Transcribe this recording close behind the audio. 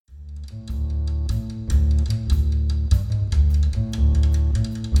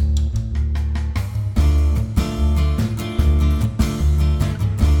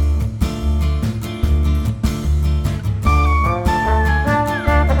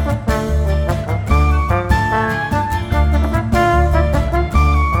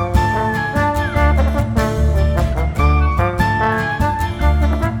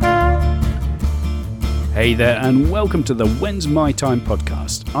Hey there, and welcome to the When's My Time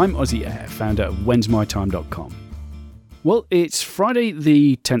podcast. I'm Ozzy Air, founder of whensmytime.com. Well, it's Friday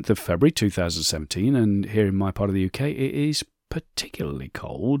the 10th of February 2017, and here in my part of the UK it is particularly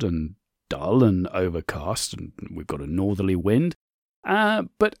cold and dull and overcast, and we've got a northerly wind.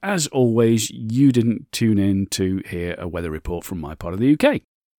 But as always, you didn't tune in to hear a weather report from my part of the UK.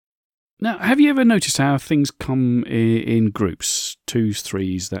 Now, have you ever noticed how things come in groups, twos,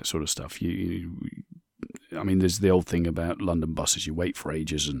 threes, that sort of stuff? I mean, there's the old thing about London buses. You wait for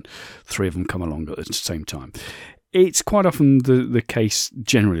ages and three of them come along at the same time. It's quite often the case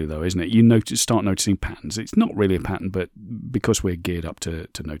generally, though, isn't it? You start noticing patterns. It's not really a pattern, but because we're geared up to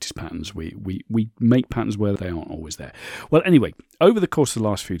notice patterns, we make patterns where they aren't always there. Well, anyway, over the course of the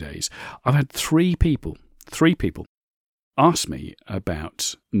last few days, I've had three people ask me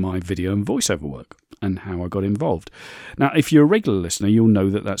about my video and voiceover work and how I got involved. Now, if you're a regular listener, you'll know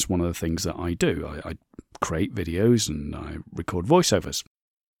that that's one of the things that I do. I create videos and I record voiceovers.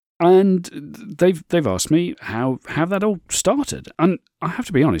 And they've asked me how that all started. And I have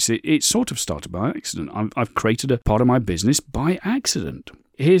to be honest, it sort of started by accident. I've created a part of my business by accident.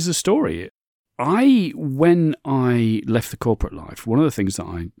 Here's the story. When I left the corporate life, one of the things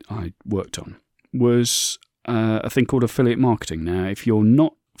that I worked on was a thing called affiliate marketing. Now, if you're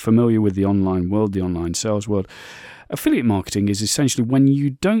not familiar with the online world, the online sales world, affiliate marketing is essentially when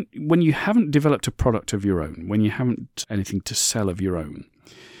you haven't developed a product of your own, when you haven't anything to sell of your own,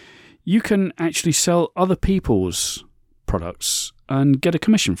 you can actually sell other people's products and get a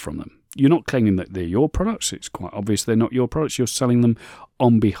commission from them. You're not claiming that they're your products. It's quite obvious they're not your products. You're selling them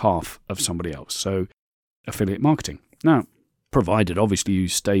on behalf of somebody else. So, affiliate marketing. Now, provided, obviously, you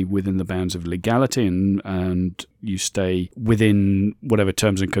stay within the bounds of legality and you stay within whatever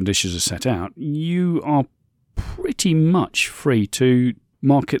terms and conditions are set out, you are pretty much free to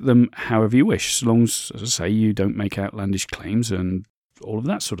market them however you wish, as long as I say, you don't make outlandish claims and all of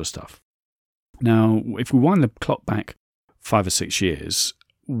that sort of stuff. Now, if we wind the clock back 5 or 6 years,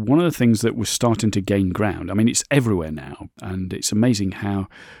 one of the things that was starting to gain ground, I mean, it's everywhere now, and it's amazing how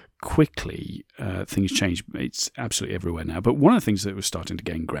quickly things change. It's absolutely everywhere now. But one of the things that was starting to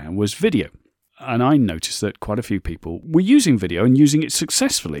gain ground was video. And I noticed that quite a few people were using video and using it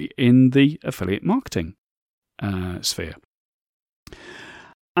successfully in the affiliate marketing sphere.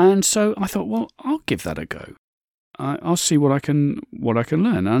 And so I thought, well, I'll give that a go. I'll see what I can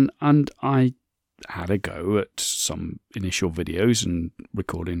learn. And I had a go at some initial videos and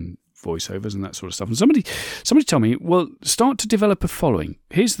recording voiceovers and that sort of stuff. And somebody told me, well, start to develop a following.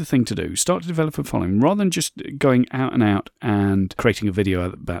 Here's the thing to do. Start to develop a following. Rather than just going out and creating a video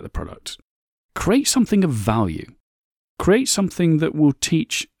about the product. Create something of value. Create something that will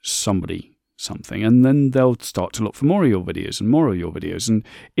teach somebody something, and then they'll start to look for more of your videos, and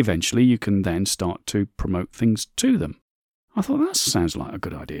eventually you can then start to promote things to them. I thought, that sounds like a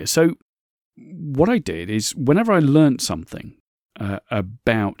good idea. So what I did is, whenever I learnt something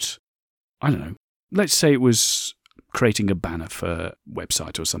about, I don't know, let's say it was creating a banner for a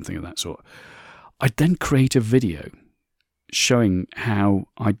website or something of that sort, I'd then create a video showing how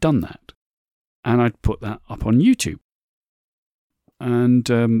I'd done that, and I'd put that up on YouTube. And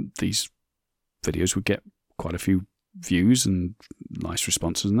these videos would get quite a few views and nice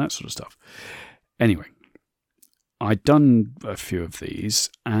responses and that sort of stuff. Anyway, I'd done a few of these,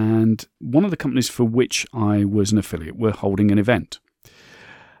 and one of the companies for which I was an affiliate were holding an event.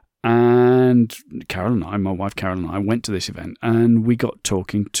 And my wife Carol and I went to this event, and we got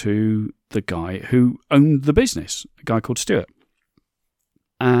talking to the guy who owned the business, a guy called Stuart.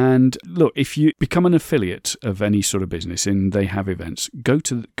 And look, if you become an affiliate of any sort of business and they have events, go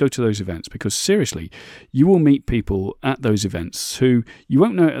to those events, because seriously, you will meet people at those events who you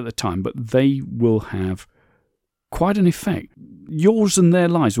won't know it at the time, but they will have quite an effect. Yours and their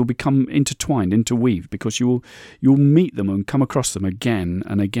lives will become intertwined, interweaved, because you'll meet them and come across them again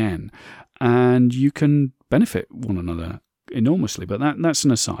and again, and you can benefit one another enormously. But that's an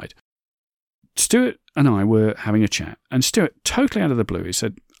aside. Stuart and I were having a chat, and Stuart, totally out of the blue, he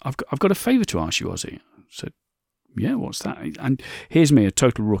said, I've got a favour to ask you, Ozzy. I said, yeah, what's that? And here's me, a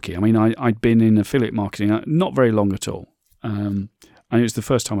total rookie. I mean, I'd been in affiliate marketing not very long at all. And it was the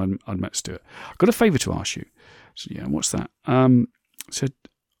first time I'd met Stuart. I've got a favour to ask you. I said, yeah, what's that? I said,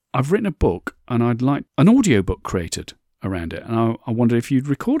 I've written a book, and I'd like an audio book created around it, and I wondered if you'd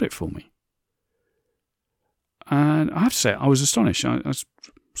record it for me. And I have to say, I was astonished. I was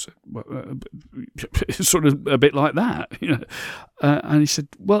sort of a bit like that, you know. And he said,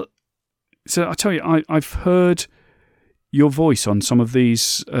 well, so I tell you, I've heard your voice on some of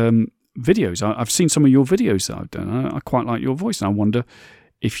these videos. I've seen some of your videos that I've done. I quite like your voice, and I wonder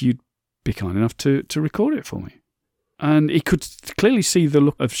if you'd be kind enough to record it for me? And he could clearly see the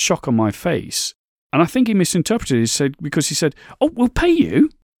look of shock on my face. And I think he misinterpreted it because he said, "Oh, we'll pay you."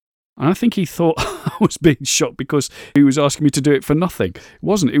 And I think he thought I was being shocked because he was asking me to do it for nothing. It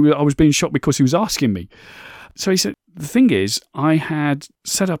wasn't. I was being shocked because he was asking me. So he said, the thing is, I had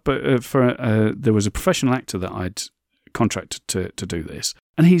set up there was a professional actor that I'd contracted to do this,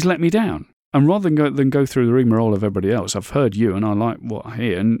 and he's let me down. And rather than go through the rigmarole of everybody else, I've heard you and I like what I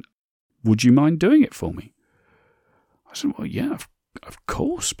hear, and would you mind doing it for me? I said, well, yeah, of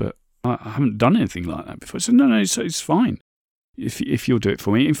course, but I haven't done anything like that before. He said, no, it's fine if you'll do it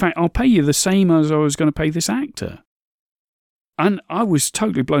for me. In fact, I'll pay you the same as I was going to pay this actor. And I was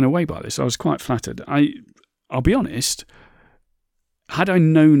totally blown away by this. I was quite flattered. I'll be honest, had I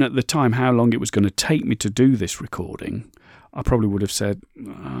known at the time how long it was going to take me to do this recording, I probably would have said,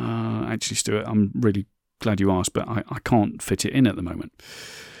 actually, Stuart, I'm really glad you asked, but I can't fit it in at the moment.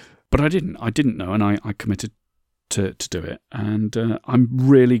 But I didn't know, and I committed to do it. And I'm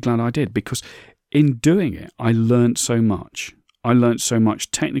really glad I did, because in doing it, I learnt so much. I learnt so much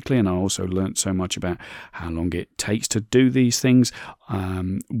technically, and I also learnt so much about how long it takes to do these things,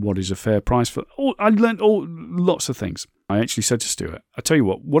 what is a fair price for. I learnt lots of things. I actually said to Stuart, I tell you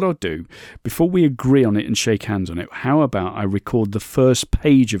what I'll do, before we agree on it and shake hands on it, how about I record the first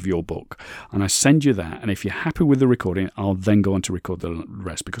page of your book, and I send you that, and if you're happy with the recording, I'll then go on to record the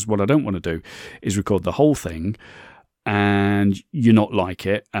rest, because what I don't want to do is record the whole thing, and you not like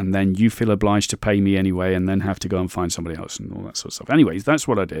it, and then you feel obliged to pay me anyway, and then have to go and find somebody else and all that sort of stuff. Anyways, that's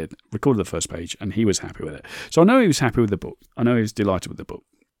what I did. Recorded the first page, and he was happy with it. So I know he was happy with the book. I know he was delighted with the book.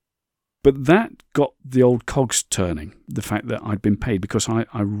 But that got the old cogs turning, the fact that I'd been paid, because I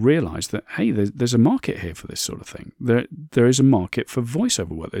realised that, hey, there's a market here for this sort of thing. There is a market for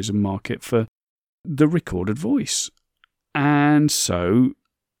voiceover work. There's a market for the recorded voice. And so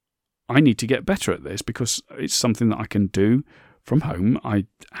I need to get better at this, because it's something that I can do from home. I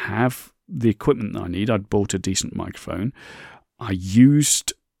have the equipment that I need. I'd bought a decent microphone. I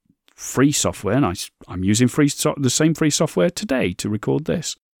used free software, and I'm using the same free software today to record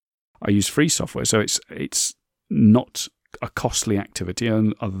this. I use free software, so it's not a costly activity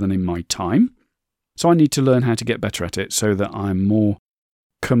other than in my time. So I need to learn how to get better at it so that I'm more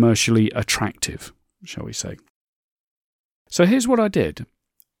commercially attractive, shall we say. So here's what I did.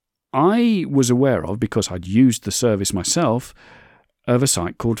 I was aware of, because I'd used the service myself, of a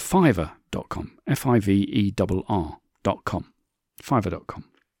site called Fiverr.com, Fiverr.com, Fiverr.com.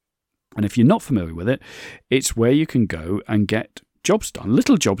 And if you're not familiar with it, it's where you can go and get jobs done,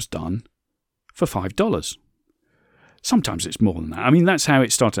 little jobs done, for $5. Sometimes it's more than that. I mean, that's how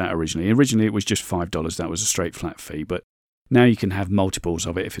it started out originally. Originally, it was just $5. That was a straight flat fee. But now you can have multiples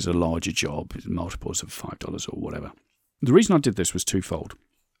of it if it's a larger job, multiples of $5 or whatever. The reason I did this was twofold.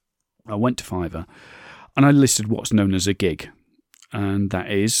 I went to Fiverr and I listed what's known as a gig. And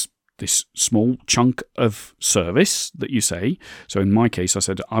that is this small chunk of service that you say. So in my case, I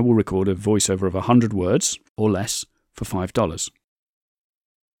said, I will record a voiceover of 100 words or less for $5.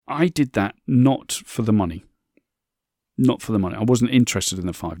 I did that not for the money. Not for the money. I wasn't interested in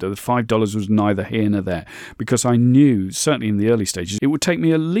the $5. The $5 was neither here nor there, because I knew, certainly in the early stages, it would take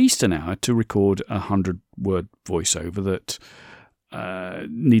me at least an hour to record a 100-word voiceover that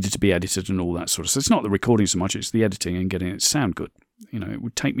needed to be edited and all that sort of stuff. It's not the recording so much, it's the editing and getting it to sound good. You know, it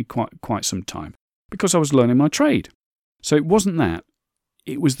would take me quite some time, because I was learning my trade. So it wasn't that.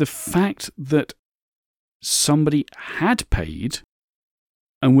 It was the fact that somebody had paid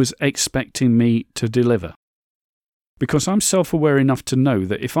and was expecting me to deliver. Because I'm self-aware enough to know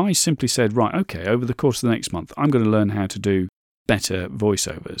that if I simply said, right, okay, over the course of the next month, I'm going to learn how to do better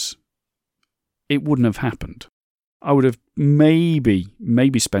voiceovers, it wouldn't have happened. I would have maybe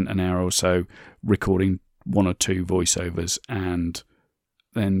spent an hour or so recording one or two voiceovers and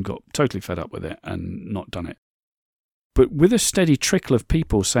then got totally fed up with it and not done it. But with a steady trickle of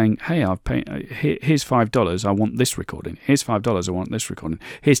people saying, hey, I've paid, here's $5, I want this recording. Here's $5, I want this recording.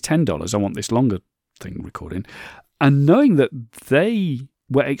 Here's $10, I want this longer thing recording. And knowing that they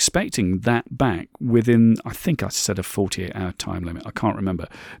were expecting that back within, I think I said a 48-hour time limit, I can't remember.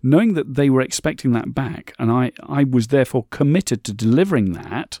 Knowing that they were expecting that back, and I was therefore committed to delivering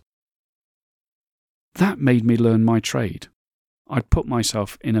that made me learn my trade. I'd put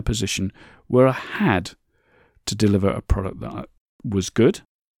myself in a position where I had to deliver a product that was good.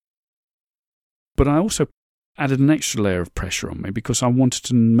 But I also added an extra layer of pressure on me, because I wanted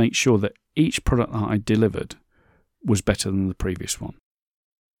to make sure that each product that I delivered was better than the previous one,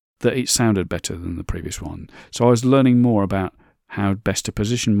 that it sounded better than the previous one. So I was learning more about how best to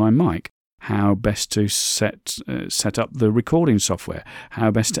position my mic, how best to set up the recording software,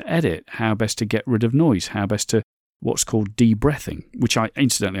 how best to edit, how best to get rid of noise, how best to what's called de-breathing, which I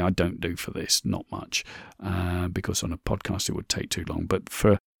don't do for this, not much, because on a podcast it would take too long. But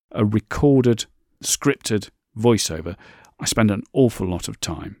for a recorded, scripted voiceover, I spend an awful lot of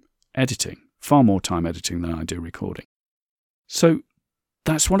time editing, far more time editing than I do recording. So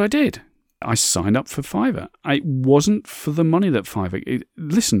that's what I did. I signed up for Fiverr. It wasn't for the money that Fiverr...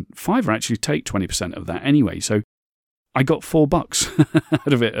 Fiverr actually take 20% of that anyway, so I got $4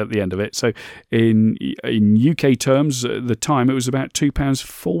 out of it at the end of it. So in UK terms, at the time, it was about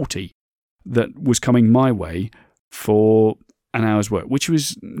 £2.40 that was coming my way for an hour's work, which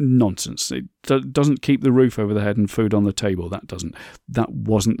was nonsense. It doesn't keep the roof over the head and food on the table. That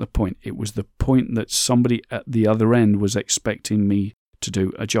wasn't the point. It was the point that somebody at the other end was expecting me to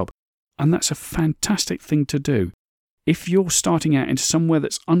do a job. And that's a fantastic thing to do. If you're starting out into somewhere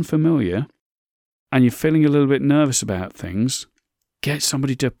that's unfamiliar and you're feeling a little bit nervous about things, get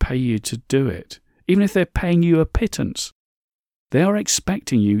somebody to pay you to do it. Even if they're paying you a pittance, they are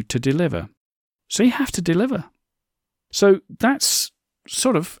expecting you to deliver. So you have to deliver. So that's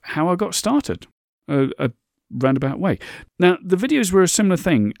sort of how I got started, a roundabout way. Now, the videos were a similar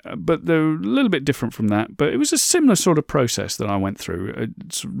thing, but they're a little bit different from that. But it was a similar sort of process that I went through.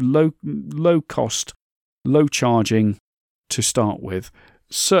 It's low cost, low charging to start with.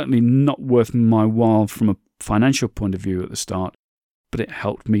 Certainly not worth my while from a financial point of view at the start, but it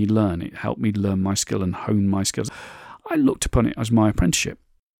helped me learn. It helped me learn my skill and hone my skills. I looked upon it as my apprenticeship.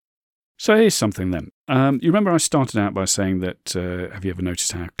 So here's something then. You remember I started out by saying that, have you ever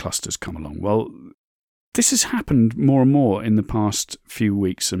noticed how clusters come along? Well, this has happened more and more in the past few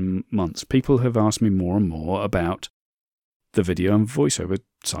weeks and months. People have asked me more and more about the video and voiceover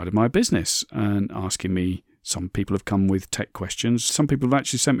side of my business and asking me. Some people have come with tech questions. Some people have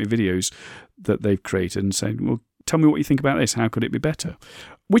actually sent me videos that they've created and said, well, tell me what you think about this. How could it be better?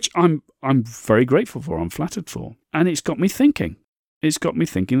 Which I'm very grateful for. I'm flattered for. And it's got me thinking. It's got me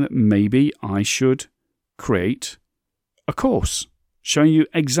thinking that maybe I should create a course showing you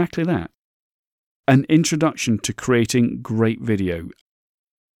exactly that. An introduction to creating great video.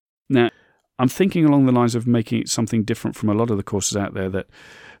 Now, I'm thinking along the lines of making it something different from a lot of the courses out there that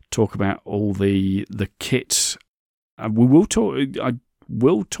talk about all the kit. I will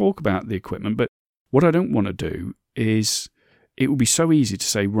talk about the equipment, but what I don't want to do is, it would be so easy to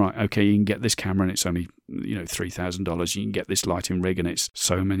say, right, okay, you can get this camera and it's only $3,000. You can get this lighting rig and it's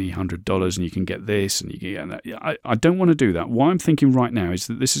so many $100, and you can get this and you can get that. I don't want to do that. What I'm thinking right now is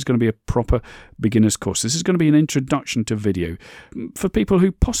that this is going to be a proper beginner's course. This is going to be an introduction to video for people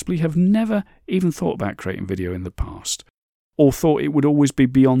who possibly have never even thought about creating video in the past, or thought it would always be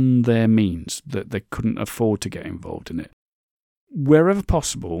beyond their means, that they couldn't afford to get involved in it. Wherever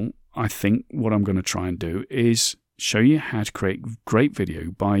possible, I think what I'm going to try and do is show you how to create great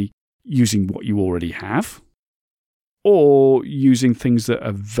video by using what you already have, or using things that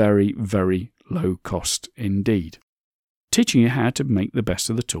are very, very low cost indeed. Teaching you how to make the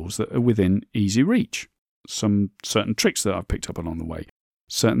best of the tools that are within easy reach. Some certain tricks that I've picked up along the way.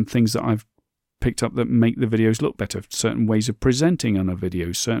 Certain things that I've picked up that make the videos look better. Certain ways of presenting on a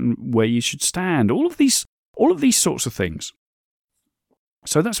video. Certain way you should stand. All of these sorts of things.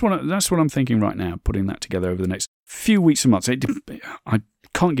 So that's what I'm thinking right now, putting that together over the next few weeks and months. I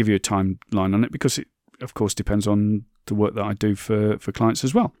can't give you a timeline on it because it, of course, depends on the work that I do for clients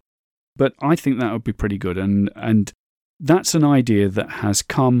as well. But I think that would be pretty good. And that's an idea that has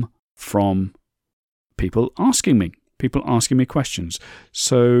come from people asking me questions.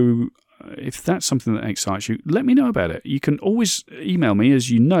 So if that's something that excites you, let me know about it. You can always email me,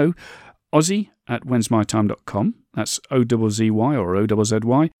 as you know, Ozzy@whensmytime.com. That's OZZY or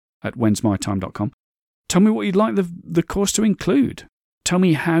OZZY at whensmytime.com. Tell me what you'd like the course to include. Tell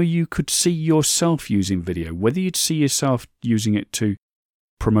me how you could see yourself using video, whether you'd see yourself using it to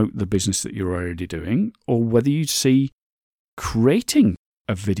promote the business that you're already doing, or whether you'd see creating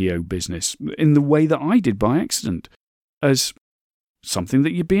a video business in the way that I did by accident as something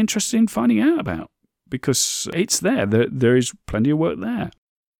that you'd be interested in finding out about, because it's there. There is plenty of work there.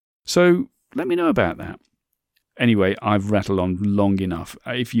 So let me know about that. Anyway, I've rattled on long enough.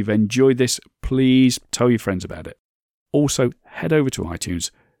 If you've enjoyed this, please tell your friends about it. Also, head over to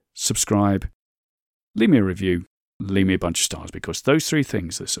iTunes, subscribe, leave me a review, leave me a bunch of stars, because those three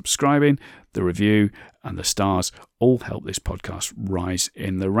things, the subscribing, the review, and the stars, all help this podcast rise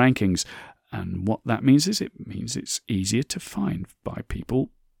in the rankings. And what that means is it means it's easier to find by people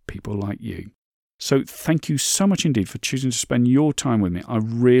like you. So thank you so much indeed for choosing to spend your time with me. I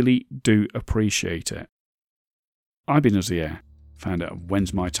really do appreciate it. I've been Ozzy, founder of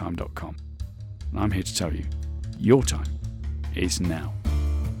whensmytime.com. And I'm here to tell you, your time is now.